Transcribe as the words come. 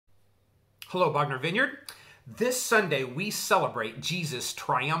Hello, Bogner Vineyard. This Sunday, we celebrate Jesus'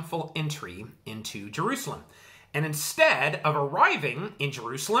 triumphal entry into Jerusalem. And instead of arriving in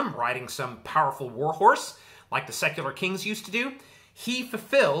Jerusalem riding some powerful war horse, like the secular kings used to do, he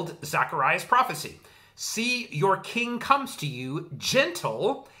fulfilled Zechariah's prophecy. See, your king comes to you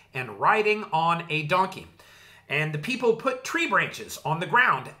gentle and riding on a donkey. And the people put tree branches on the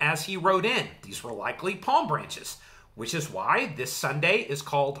ground as he rode in. These were likely palm branches, which is why this Sunday is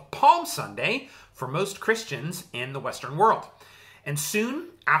called Palm Sunday for most Christians in the Western world. And soon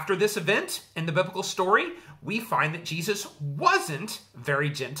after this event in the biblical story, we find that Jesus wasn't very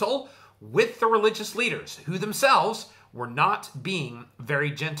gentle with the religious leaders, who themselves were not being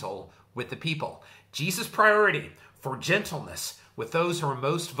very gentle with the people. Jesus' priority for gentleness with those who are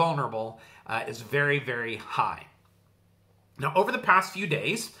most vulnerable is very, very high. Now, over the past few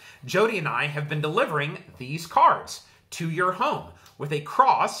days, Jody and I have been delivering these cards to your home with a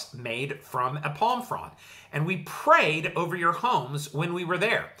cross made from a palm frond. And we prayed over your homes when we were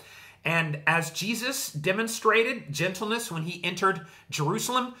there. And as Jesus demonstrated gentleness when he entered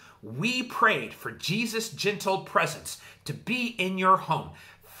Jerusalem, we prayed for Jesus' gentle presence to be in your home,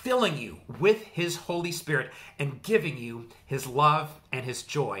 filling you with his Holy Spirit and giving you his love and his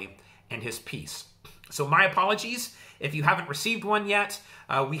joy and his peace. So my apologies if you haven't received one yet.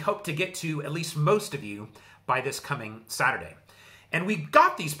 We hope to get to at least most of you by this coming Saturday. And we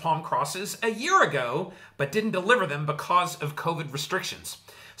got these palm crosses a year ago, but didn't deliver them because of COVID restrictions.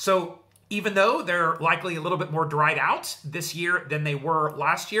 So even though they're likely a little bit more dried out this year than they were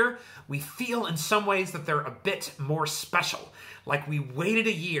last year, we feel in some ways that they're a bit more special. Like we waited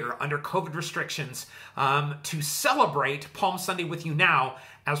a year under COVID restrictions to celebrate Palm Sunday with you now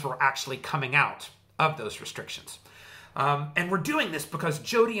as we're actually coming out of those restrictions. And we're doing this because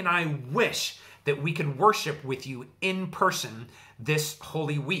Jody and I wish that we can worship with you in person this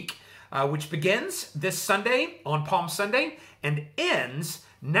Holy Week, which begins this Sunday on Palm Sunday and ends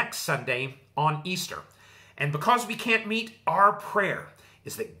next Sunday on Easter. And because we can't meet, our prayer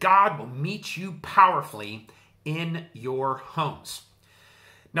is that God will meet you powerfully in your homes.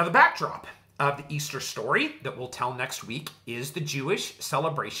 Now, the backdrop of the Easter story that we'll tell next week is the Jewish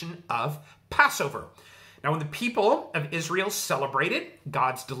celebration of Passover. Now, when the people of Israel celebrated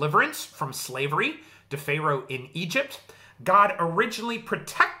God's deliverance from slavery to Pharaoh in Egypt, God originally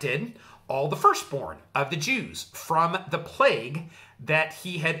protected all the firstborn of the Jews from the plague that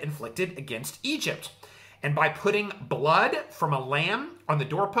he had inflicted against Egypt. And by putting blood from a lamb on the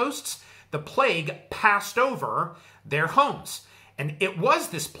doorposts, the plague passed over their homes. And it was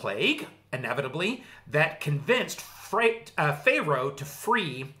this plague, inevitably, that convinced Pharaoh to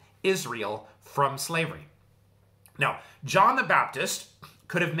free Israel from slavery. Now, John the Baptist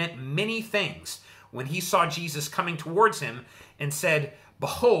could have meant many things when he saw Jesus coming towards him and said,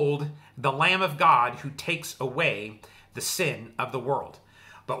 "Behold, the Lamb of God who takes away the sin of the world."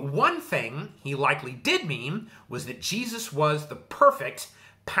 But one thing he likely did mean was that Jesus was the perfect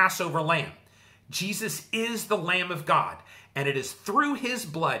Passover lamb. Jesus is the Lamb of God, and it is through his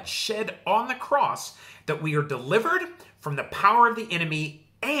blood shed on the cross that we are delivered from the power of the enemy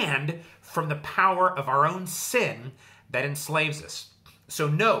and from the power of our own sin that enslaves us. So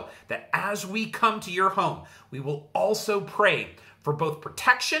know that as we come to your home, we will also pray for both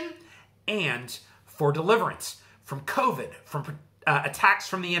protection and for deliverance from COVID, from attacks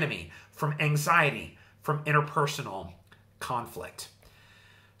from the enemy, from anxiety, from interpersonal conflict.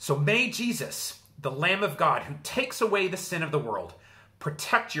 So may Jesus, the Lamb of God who takes away the sin of the world,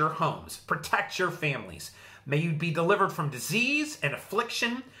 protect your homes, protect your families. May you be delivered from disease and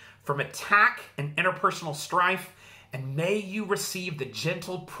affliction, from attack and interpersonal strife, and may you receive the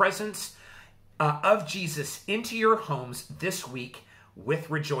gentle presence of Jesus into your homes this week with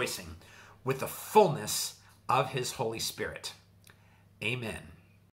rejoicing, with the fullness of his Holy Spirit. Amen.